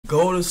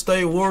Golden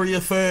State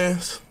Warrior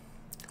fans,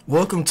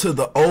 welcome to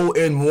the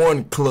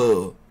 0-1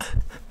 club.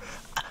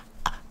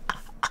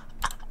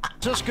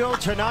 Cisco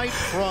tonight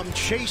from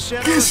Chase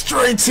Center. Get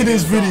straight to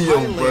this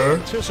video, bro.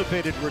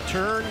 Anticipated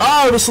return.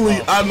 Honestly,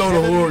 I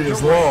know the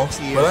Warriors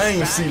lost, but I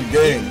ain't see the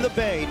game. In the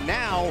Bay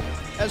now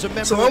as a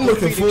member So I'm of the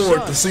looking Phoenix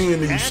forward to Suns. seeing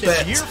these And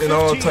stats and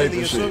all type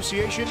the of shit.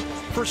 association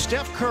for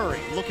Steph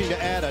Curry, looking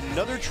to add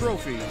another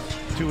trophy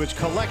to his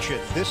collection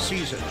this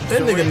season.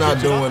 That nigga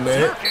not doing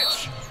that.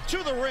 Nurkic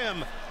to the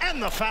rim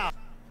and the foul.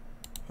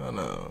 I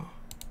know.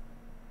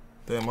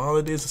 Damn, all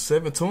it is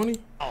 720.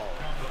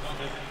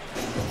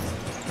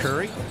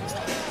 Curry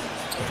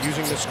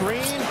using the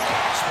screen.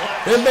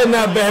 That better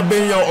not have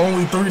been your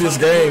only three this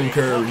game,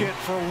 Curry. Bucket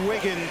for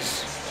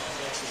Wiggins.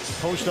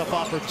 Post-up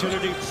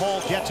opportunity.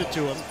 Paul gets it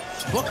to him.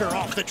 Booker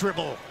off the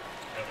dribble.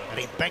 And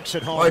he banks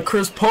it home. Like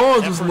Chris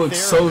Paul just looks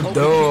so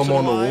dumb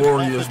on the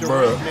Warriors,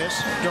 bro.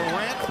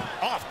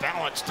 Durant off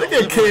balance. Look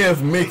at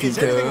KF Mickey, Is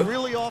anything cuz.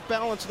 really off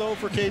balance though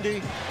for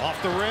KD?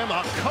 Off the rim,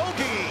 a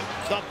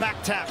Kogi. The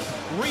back tap.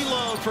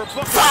 Reload for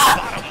Booker.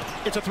 Bottom.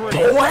 It's a three.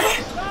 Boy.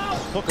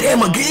 Booker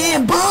Damn,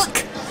 again,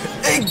 Buck.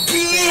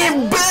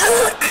 Again,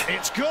 Buck.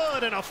 It's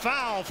good and a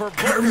foul for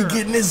Booker. Curry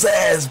getting his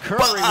ass Curry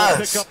will pick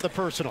bust. up the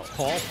personal.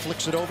 Paul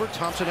flicks it over.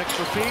 Thompson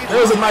extra feed. That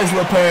was a nice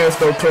little pass,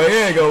 though,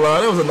 Clay. I ain't gonna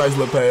lie. That was a nice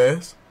little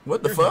pass.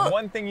 What the fuck?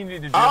 One thing you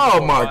need to do Oh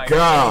before my buying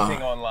God.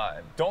 anything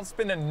online. Don't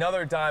spend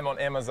another dime on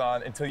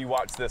Amazon until you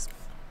watch this.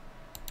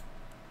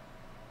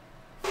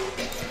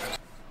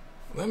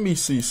 Let me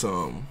see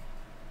some.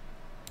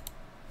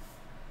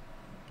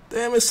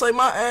 Damn, it say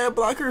my ad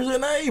blocker's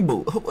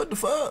enabled. What the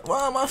fuck?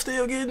 Why am I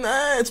still getting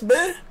ads,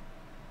 man?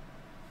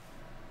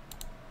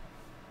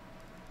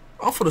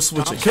 I'm for the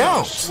switch Thompson,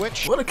 accounts.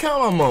 switch. What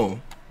account I'm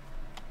on?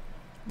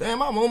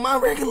 Damn, I'm on my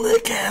regular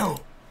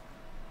account.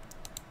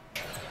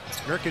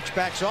 Nurkic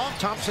backs off.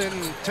 Thompson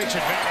takes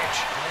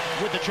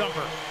advantage with the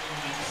jumper.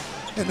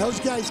 And those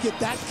guys get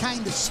that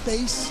kind of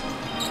space,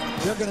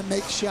 they're going to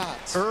make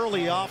shots.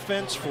 Early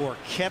offense for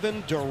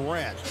Kevin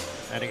Durant.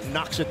 And he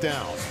knocks it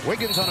down.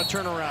 Wiggins on a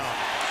turnaround.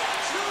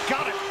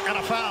 Got it. And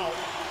a foul.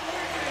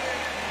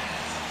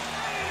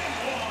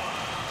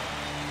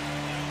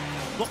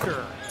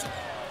 Booker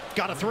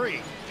got a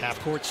three. Half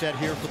court set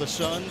here for the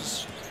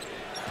Suns.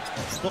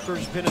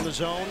 Booker's been in the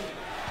zone.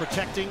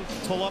 Protecting.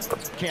 Pull up.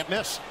 Can't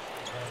miss.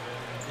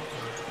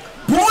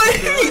 Boy,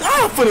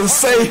 I'm finna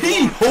say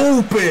he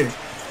hooping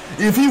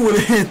if he would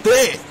have hit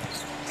that.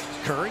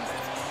 Curry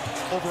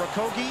over a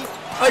Kogi.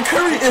 Like,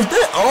 Curry, is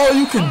that all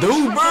you can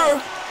do,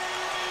 bro?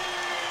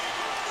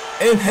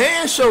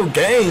 Enhance your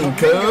game,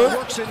 cuz.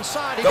 Works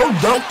inside. He Go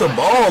got dunk the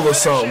ball or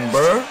something,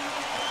 bro.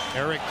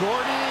 Eric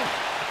Gordon.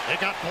 They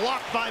got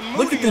blocked by Moody.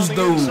 Look at this on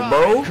the dude, inside.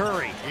 bro.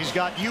 Curry. He's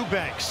got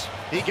Eubanks.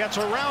 He gets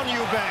around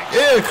Eubanks.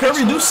 Yeah,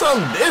 Curry, do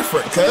something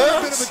different, It's a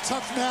little bit of cuz. a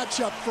tough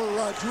matchup for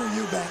Drew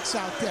Eubanks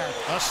out there.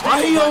 A steal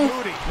Why he by don't?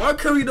 Moody. Why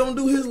Curry don't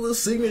do his little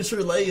signature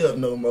layup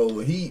no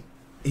more? He.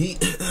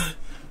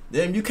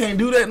 Damn, you can't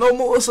do that no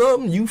more or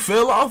something. You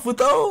fell off with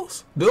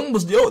those.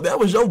 That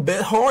was your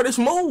best hardest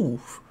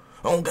move.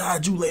 Oh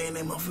God, you laying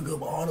that motherfucker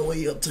up all the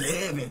way up to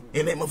heaven,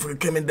 and that motherfucker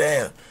coming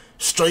down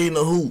straight in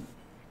the hoop.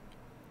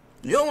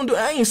 You don't do.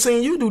 I ain't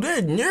seen you do that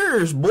in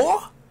years, boy.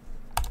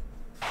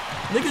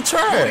 Nigga, Moody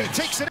try.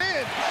 takes it in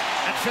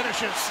and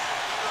finishes.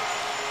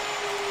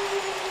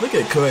 Look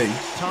at Clay.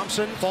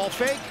 Thompson, ball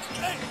fake.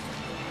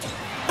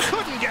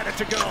 Couldn't get it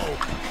to go.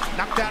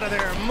 Knocked out of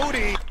there.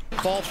 Moody,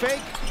 ball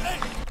fake.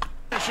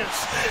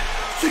 Finishes.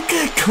 Look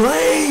at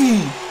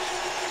Clay.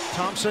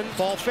 Thompson,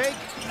 ball fake.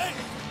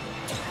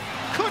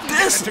 Couldn't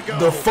This get it to go.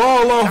 the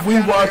fall off Knocked we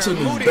out of there. watching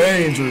is Moody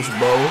dangerous,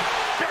 bro.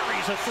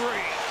 buries a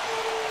three.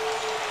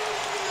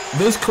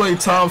 This Klay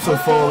Thompson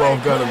fall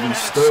off gotta be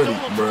studied, Stolen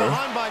from bro.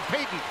 behind by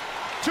Payton.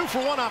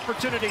 2-for-1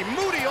 opportunity.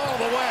 Moody all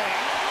the way.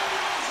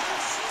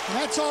 And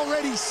that's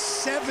already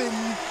 7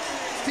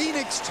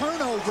 Phoenix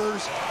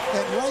turnovers,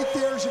 and right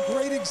there's a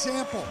great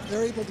example.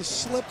 They're able to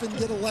slip and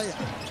get a layup.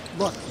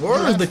 Look, Where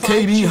you is have the 5 KD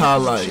championships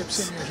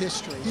highlights? in your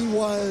history. He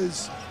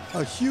was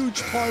a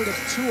huge part of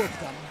 2 of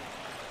them.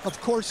 Of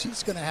course,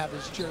 he's going to have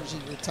his jersey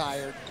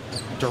retired.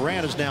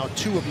 Durant is now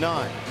 2 of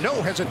 9. No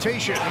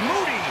hesitation.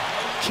 Moody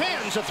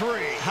cans a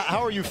three. How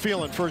are you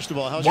feeling, first of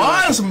all? How's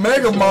Why your is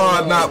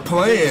Megamon not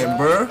playing,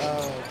 bro?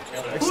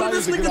 Who Excited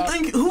does to get nigga out.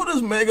 think? Who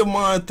does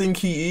Megamon think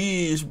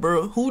he is,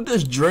 bro? Who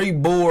does Dre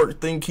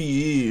Board think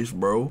he is,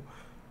 bro?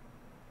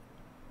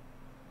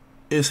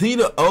 Is he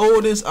the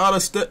oldest out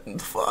of step?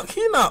 Fuck,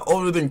 he not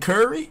older than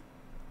Curry,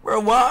 bro.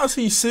 Why is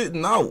he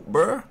sitting out,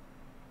 bro?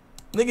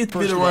 Nigga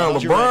been of all, around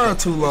how's your LeBron record?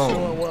 too Doing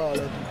long. well.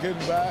 They're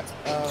getting back.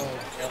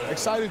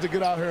 Excited to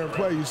get out here and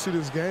play. You see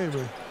this game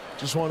and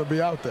just want to be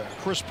out there.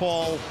 Chris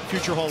Paul,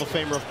 future Hall of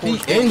Famer, of He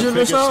course. injured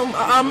or something?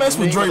 I mess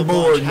with Name Dre of the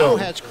Board, bunch. though.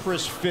 How has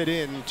Chris fit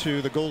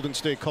into the Golden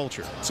State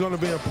culture? It's going to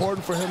be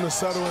important for him to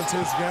settle into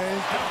his game,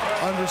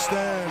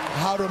 understand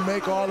how to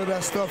make all of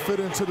that stuff fit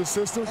into the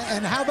system.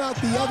 And how about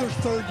the other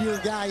third-year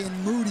guy in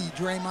Moody,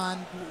 Draymond?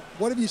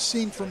 What have you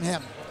seen from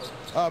him?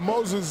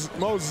 Moses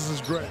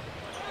is great.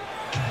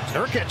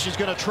 Nurkic is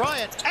going to try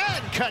it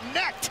and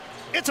connect.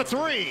 It's a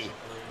three.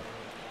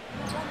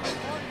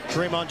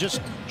 Draymond,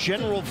 just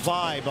general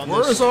vibe on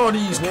Where's this. all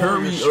these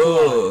Curry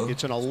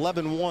It's an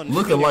 11-1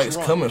 lookalikes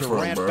run. coming from,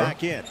 Durant bro?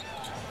 back in.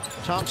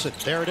 Thompson,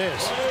 there it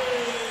is.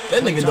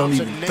 That nigga don't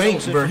even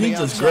think, bro. He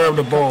just grabbed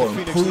the ball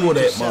and pulled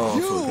that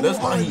motherfucker. That's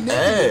why he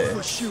negative for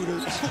ass.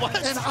 shooters,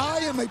 and I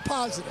am a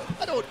positive.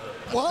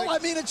 Well, I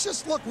mean, it's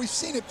just, look, we've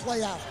seen it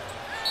play out.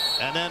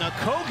 And then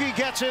Okogie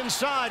gets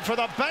inside for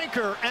the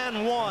banker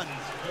and one.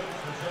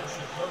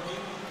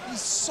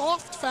 These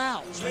soft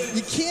fouls,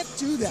 you can't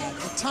do that.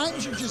 At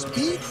times you just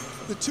beat,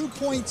 the 2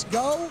 points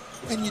go,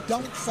 and you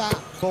don't foul.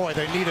 Boy,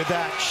 they needed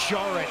that.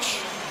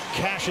 Saric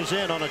cashes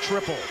in on a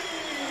triple.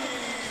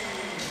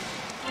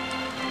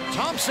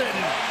 Thompson,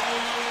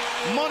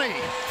 money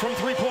from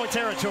three-point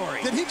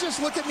territory. Did he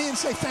just look at me and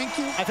say thank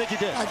you? I think he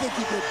did. I think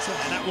he did, too.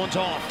 And that one's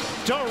off.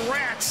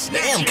 Durant.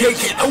 Damn,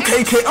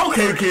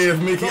 okay, Kev,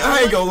 Mickey. I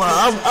ain't gonna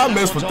lie. I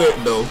mess with that,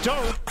 though.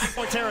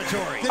 Durant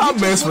territory. I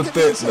mess with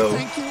that, though.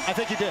 Thank you? I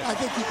think he did. I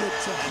think he did,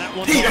 too. And that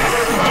one's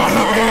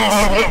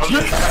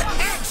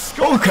off.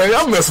 Okay,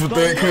 I mess with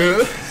that,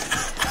 Kev.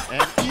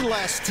 And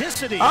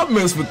elasticity. I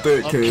mess with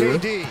that, Kev.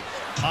 KD.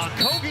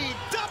 Okogie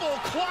double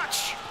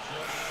clutch.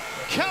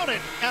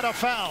 Counted and a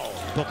foul.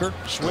 Booker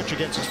switch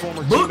against his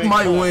former Book teammate.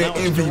 might win Now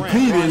it's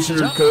MVP Durant. this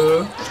year,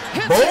 cuz.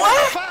 Boy.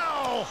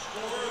 Boy!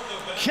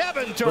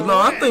 Kevin Durant But no,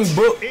 I think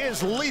Book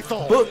is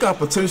lethal. Book got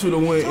potential to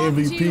win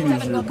MVP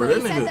this year, bro.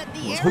 That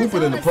nigga was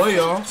hooping in the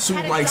playoffs,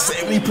 shooting like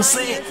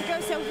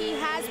 70%. So he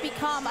has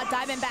become a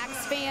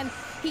Diamondbacks fan.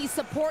 He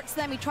supports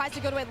them. He tries to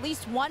go to at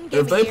least one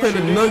game. If they play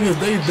the Nuggets,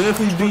 they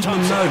definitely beat the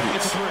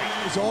Nuggets.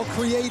 It's all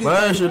created.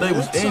 Last year they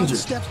was injured.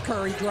 Steph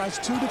Curry draws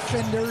two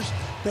defenders.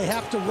 They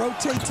have to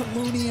rotate to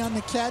Looney on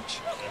the catch,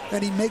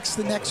 and he makes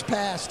the next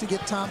pass to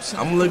get Thompson.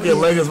 I'm gonna look at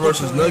Lakers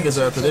versus Nuggets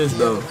after this,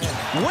 though.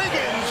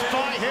 Wiggins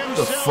by himself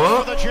The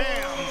fuck? for the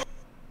jam.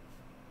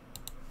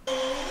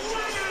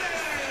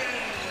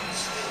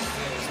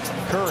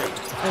 Curry.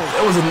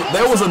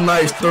 That was a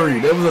nice three.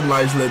 That was a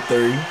nice little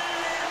three.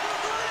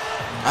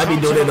 I be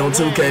doing that on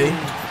 2K.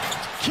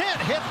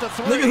 Can't hit the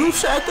three. Nigga, who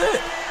shot that?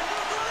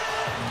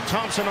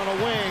 Thompson on a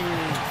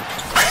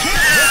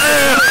wing.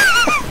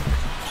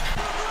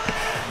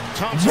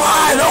 Thompson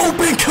Wide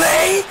open,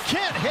 Clay.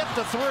 can't hit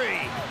the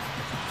three.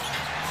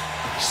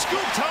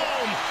 Scooped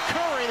home.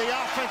 Curry the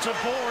offensive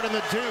board and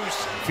the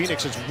deuce.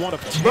 Phoenix is 1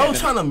 of 10. Bro,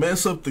 trying to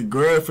mess up the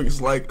graphics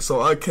like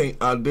so I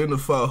can't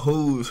identify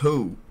who's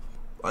who.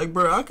 Like,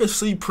 bro, I can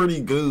see pretty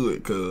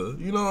good, cuz.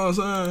 You know what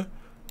I'm saying?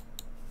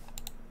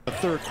 The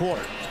third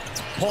quarter.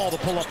 Paul the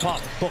pull-up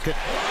pop. Book it.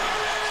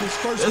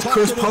 That's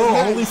Chris Paul,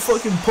 only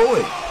fucking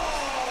point.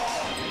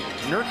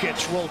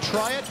 Nurkic will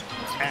try it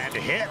and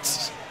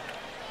hits.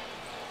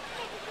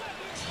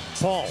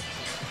 Paul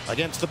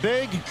against the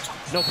big.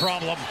 No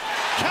problem.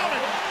 Count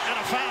it and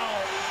a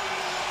foul.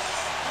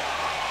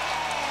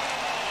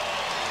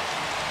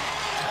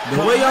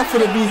 The way y'all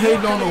finna be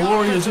hating on the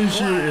Warriors this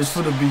year is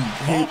finna be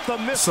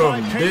hit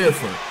something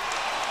different.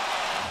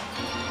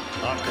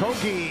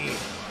 Okogie.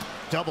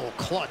 Double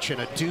clutch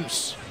and a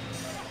deuce.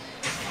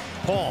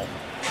 Paul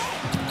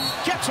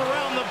gets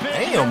around the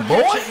big. Damn,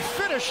 boy. And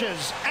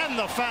finishes and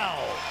the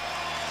foul.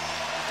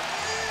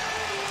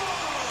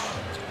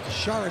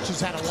 Saric has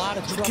had a lot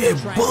of trouble Get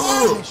trying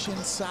booked. to finish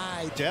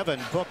inside. Devin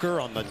Booker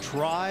on the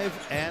drive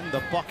and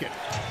the bucket.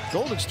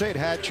 Golden State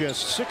had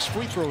just 6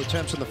 free throw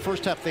attempts in the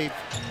first half. They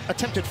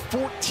attempted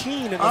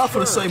 14 in the I'm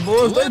third. finna say,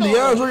 boys, that Little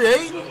DeAndre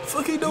Ayton,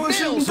 fuck he doing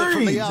shooting nails it from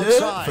threes, the yeah?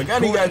 outside.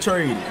 Forgot he got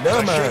traded. Never Shake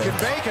and mind.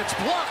 bake. It's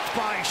blocked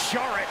by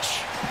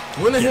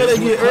Saric. When the hell they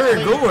get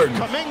Eric Gordon?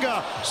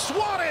 Kuminga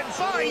swatted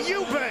by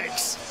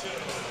Eubanks.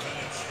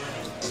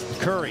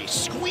 Curry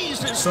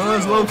squeezes.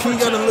 Suns low-key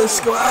got a little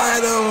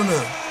squad on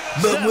him.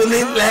 But will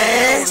it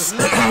last?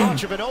 Not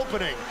much of an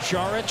opening.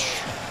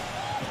 Saric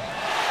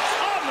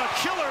on the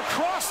killer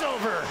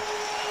crossover.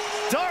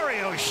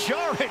 Dario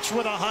Saric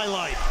with a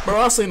highlight. Bro,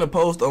 I seen a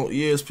post on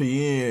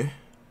ESPN,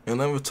 and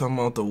they were talking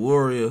about the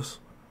Warriors.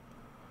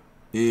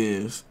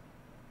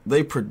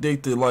 They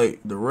predicted like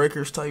the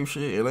records type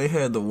shit, and they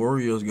had the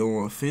Warriors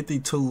going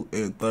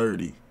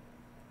 52-30.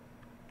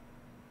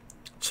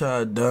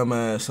 Child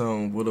dumbass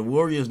on, but the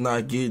Warriors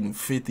not getting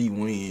 50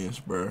 wins,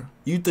 bro.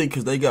 You think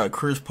because they got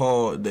Chris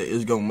Paul that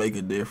it's gonna make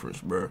a difference,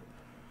 bro?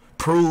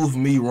 Prove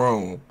me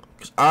wrong,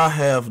 cause I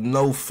have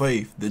no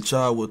faith that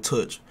y'all will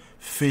touch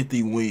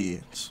 50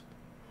 wins.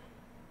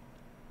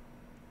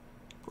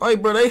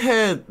 Like, bro, they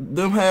had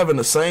them having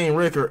the same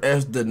record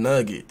as the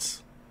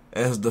Nuggets,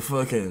 as the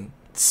fucking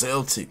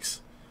Celtics.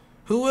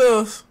 Who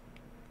else?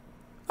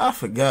 I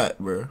forgot,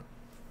 bro.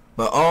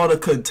 But all the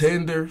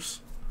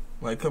contenders,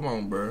 like, come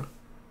on, bro.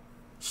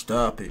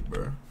 Stop it,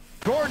 bro.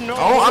 Gordon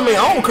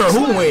I don't care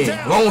who wins,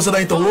 as long as it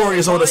ain't the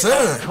Warriors or the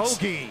Suns.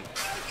 Okogie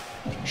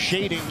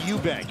shading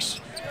Eubanks.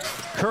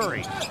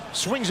 Curry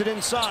swings it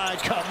inside.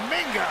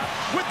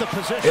 Kuminga with the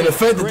possession. And the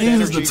fact that Great these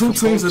is the energy two from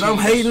teams both that I'm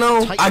teams. hating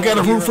on, Tight I got to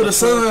one root here for in the fourth.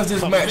 Suns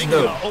this match,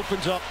 though. Kuminga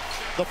opens up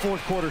the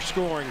fourth quarter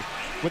scoring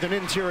with an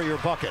interior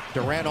bucket.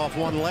 Durant off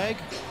one leg.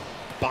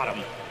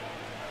 Bottom.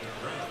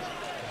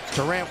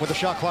 Durant with the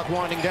shot clock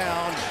winding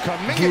down.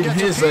 Kuminga Getting gets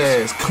his a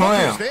piece. ass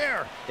clown.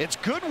 There. It's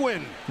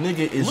Goodwin. Nigga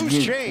is Loose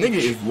getting, change. nigga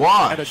is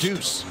washed. And a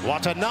deuce.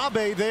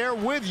 Watanabe there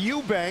with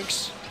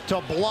Eubanks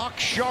to block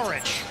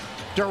Saric.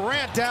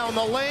 Durant down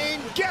the lane,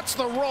 gets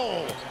the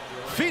roll.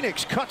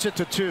 Phoenix cuts it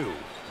to 2.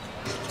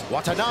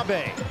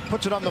 Watanabe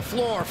puts it on the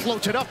floor,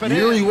 floats it up and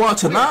Yuri in.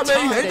 Watanabe?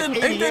 Ain't that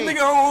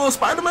nigga on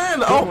Spider-Man?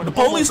 The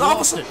police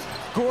officer?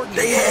 Gordon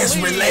They ass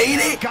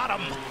related? Got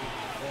him.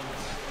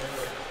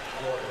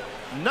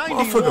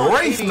 Motherfucker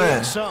race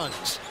now.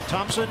 Suns.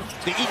 Thompson,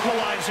 the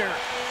equalizer.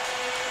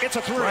 It's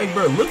a 3. Like,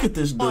 bro, look at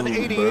this dude,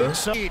 188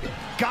 bro.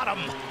 Got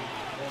him.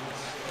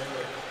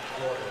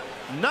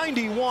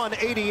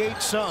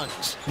 91-88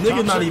 Suns. Nigga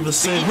Thompson, not even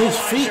setting his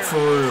feet for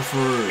real, for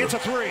real. It's a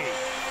 3.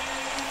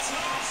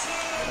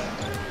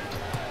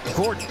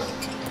 Gordon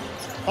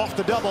off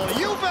the double.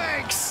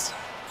 Eubanks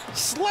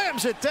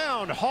slams it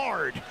down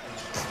hard.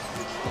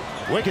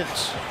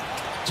 Wiggins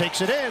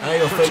takes it in. I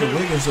ain't gonna for fake it. 2.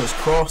 Wiggins just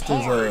crossed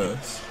his Hard.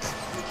 ass.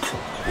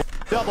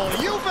 Double.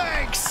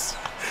 Eubanks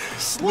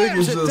slams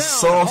Wiggins it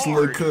just down sauce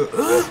hard.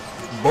 look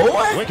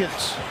boy.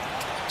 Wiggins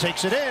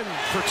takes it in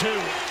for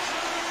 2.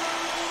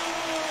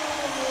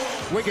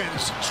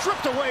 Wiggins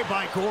stripped away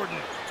by Gordon.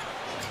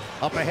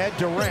 Up ahead,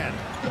 Durant.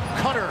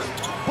 Cutter.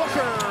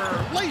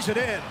 Booker lays it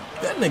in.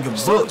 That nigga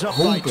Suns Book up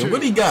by 2. hooping.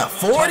 What he got,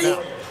 40?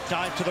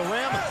 Dive to the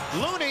rim.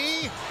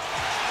 Looney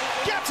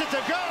gets it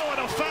to go and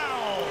a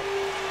foul.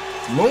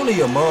 Looney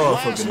a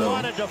Last motherfucker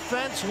line though. of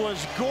defense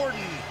was Gordon.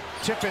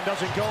 Tippin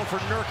doesn't go for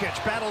Nurkic.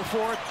 Battle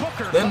for it.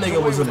 Booker. That comes nigga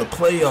away was in with the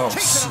it. playoffs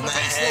Takes it on the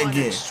baseline and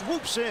snagging.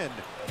 swoops in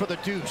for the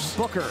deuce.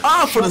 Booker. For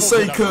the shovels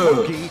sake it up. of.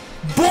 Loki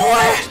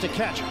Boy! to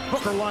catch.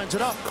 Booker lines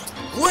it up.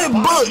 What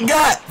Book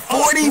got?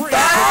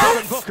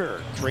 45?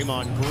 Booker.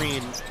 Draymond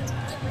Green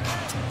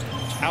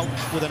out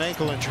with an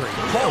ankle injury.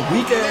 That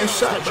weak ass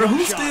shot, bro.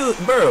 Who still,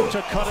 bro?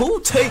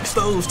 Who takes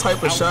those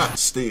type of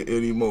shots still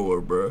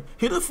anymore, bro?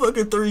 Hit a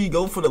fucking 3,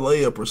 go for the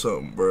layup or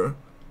something, bro.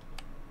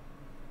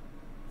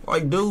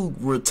 Like, dude,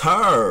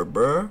 retire,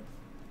 bro.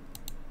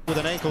 With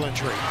an ankle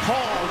injury.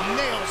 Paul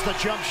nails the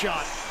jump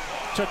shot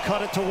to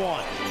cut it to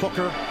 1.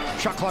 Booker,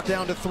 shot clock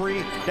down to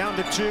 3, down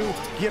to 2,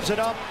 gives it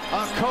up.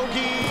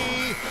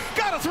 Okogie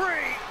got a 3.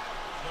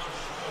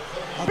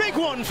 Big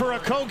one for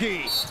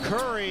Okogie.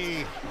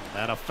 Curry,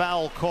 and a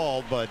foul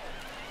call, but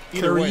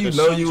either Curry, way, you the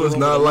know Suns you are was over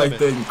not the like limit.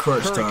 that in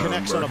crunch Curry time,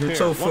 connects bro. on a Hit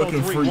pair. your fucking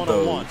 103, free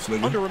 101. throws,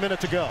 nigga. Under a minute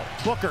to go.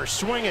 Booker,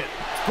 swing it.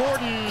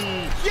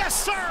 Gordon, yes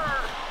sir!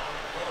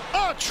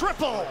 A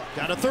triple!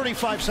 Down to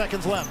 35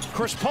 seconds left.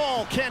 Chris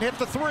Paul can't hit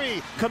the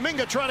 3.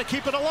 Kuminga trying to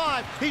keep it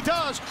alive. He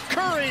does.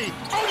 Curry.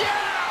 Oh,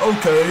 yeah!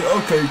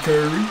 Okay,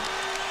 Curry.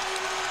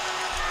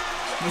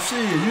 But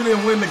shit, you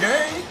didn't win the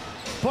game.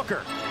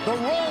 Booker, the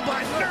roll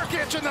by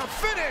Nurkic and the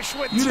finish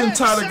with You 10 didn't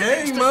tie the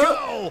seconds game to up.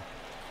 go.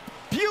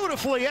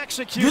 Beautifully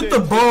executed. Get the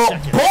ball,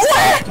 8 seconds.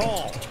 boy!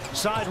 Paul,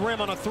 side rim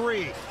on a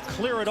 3.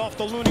 Clear it off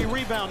the Looney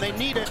rebound. They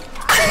need it.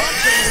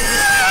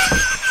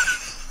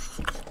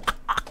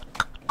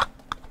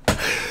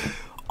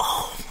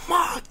 Oh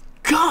my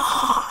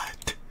God!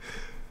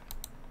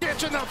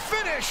 In the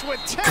finish with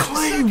 10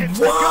 Clay seconds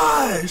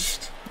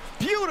washed. to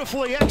go.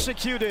 Beautifully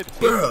executed.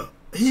 Bruh,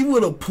 he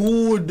would have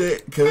pulled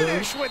that, cuz.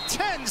 Finish with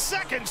 10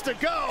 seconds to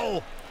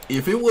go.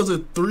 If it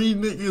wasn't 3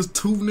 niggas,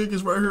 2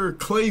 niggas right here,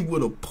 Clay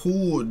would have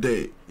pulled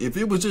that. If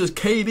it was just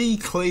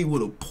KD, Clay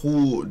would have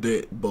pulled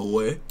that,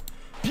 boy.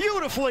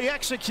 Beautifully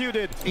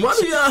executed. Why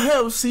do y'all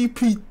have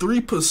CP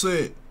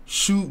 3%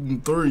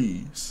 shooting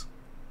threes?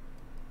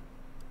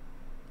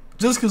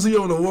 Just because he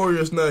on the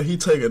Warriors now, he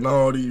taking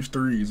all these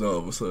threes all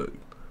of a sudden.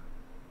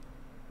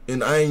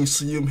 And I ain't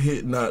see him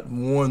hit not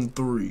 1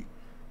 3.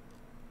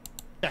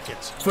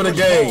 Seconds. For the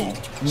game.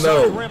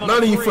 No,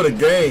 not even for the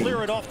game.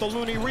 Clear it off the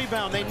Looney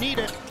rebound. They need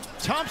it.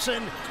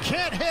 Thompson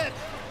can't hit.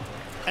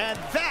 And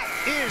that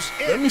is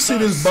it. Let me see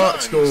The this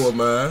box Suns score,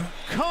 man.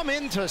 come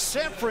into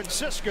San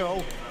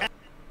Francisco.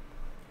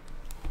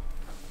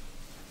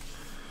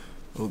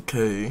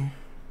 Okay.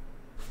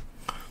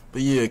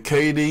 But yeah,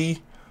 KD,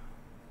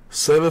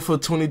 7 for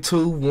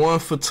 22, 1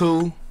 for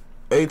 2,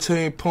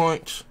 18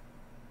 points.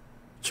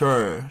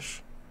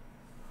 Trash.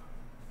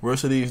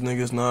 Rest of these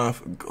niggas, 9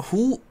 for,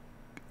 who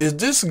is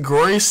this?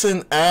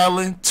 Grayson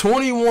Allen,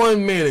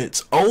 21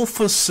 minutes, 0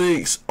 for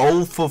 6,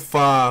 0 for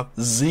 5,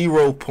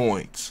 0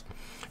 points.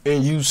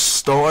 And you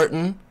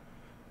starting?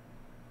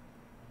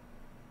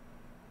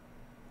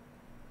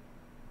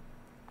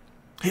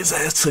 His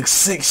ass took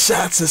 6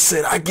 shots and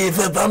said, I give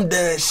up, I'm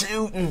done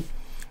shooting.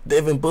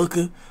 Devin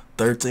Booker,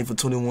 13 for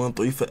 21,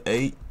 3 for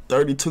 8,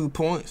 32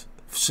 points.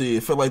 Shit,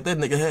 it felt like that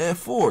nigga had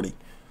 40.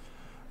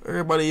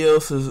 Everybody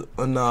else is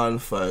a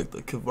non-factor.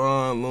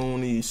 Kevon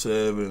Looney,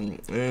 7.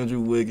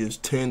 Andrew Wiggins,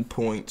 10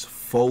 points,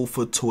 4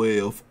 for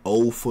 12,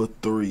 0 for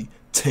 3,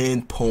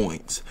 10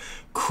 points.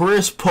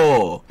 Chris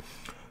Paul,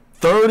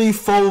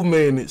 34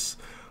 minutes,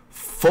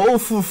 4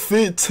 for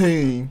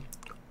 15,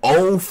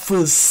 0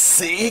 for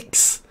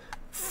 6,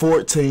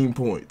 14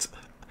 points.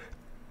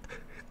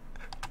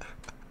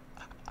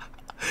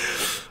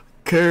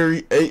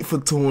 Curry, 8 for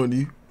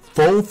 20,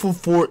 4 for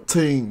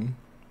 14,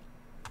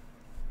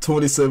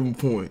 27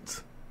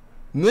 points.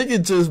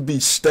 Nigga just be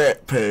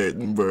stat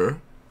padding, bro.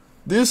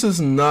 This is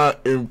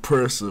not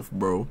impressive,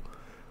 bro.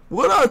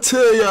 What I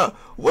tell y'all,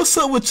 what's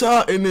up with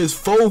y'all in this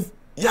fourth?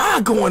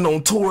 Y'all going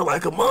on tour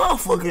like a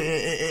motherfucker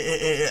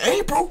in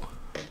April.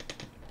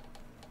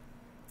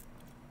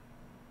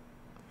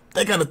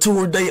 They got a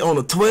tour date on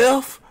the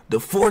 12th, the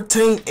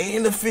 14th,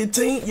 and the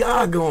 15th.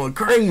 Y'all going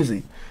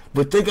crazy.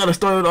 But they got to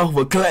start it off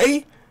with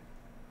Clay.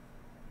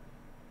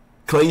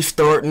 Clay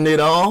starting it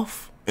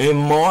off in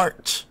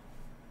March.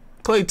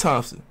 Klay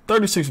Thompson,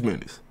 36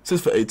 minutes,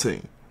 6 for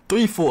 18,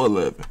 3 for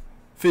 11,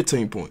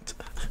 15 points.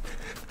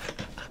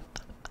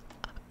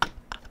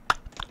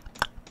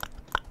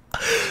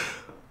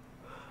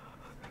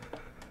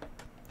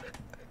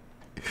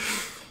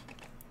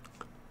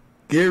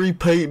 Gary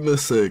Payton II,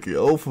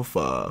 0 for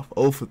 5,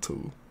 0 for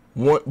 2.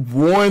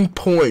 1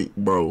 point,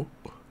 bro.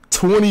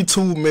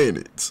 22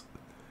 minutes.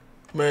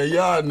 Man,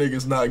 y'all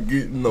niggas not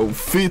getting no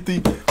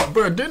 50.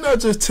 Bro, didn't I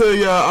just tell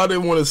y'all I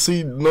didn't want to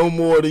see no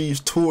more of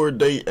these tour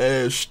date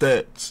ass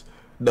stats?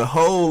 The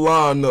whole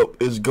lineup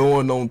is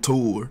going on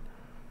tour.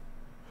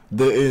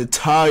 The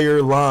entire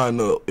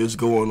lineup is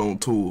going on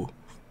tour.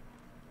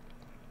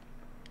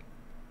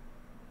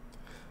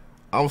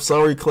 I'm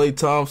sorry, Klay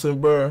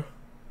Thompson, bro.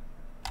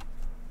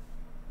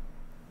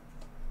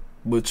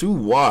 But you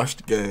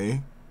washed,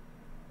 game.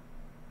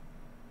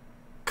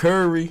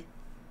 Curry,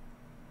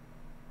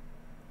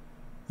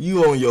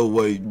 you on your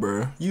way,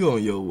 bruh. You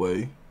on your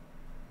way.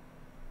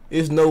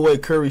 There's no way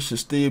Curry should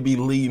still be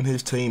leading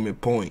his team in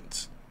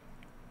points.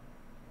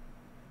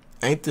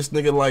 Ain't this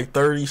nigga like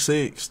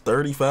 36,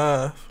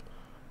 35?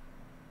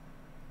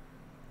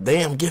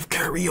 Damn, give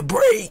Curry a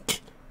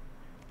break.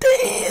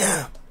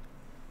 Damn.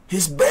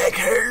 His back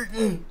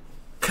hurting.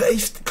 Clay,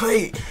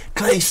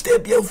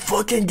 step your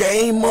fucking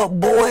game up,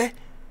 boy.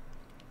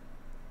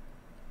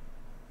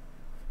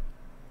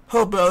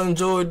 Hope y'all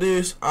enjoyed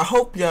this. I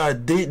hope y'all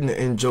didn't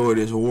enjoy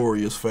this,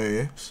 Warriors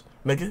fans,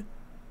 nigga.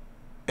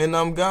 And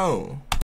I'm gone.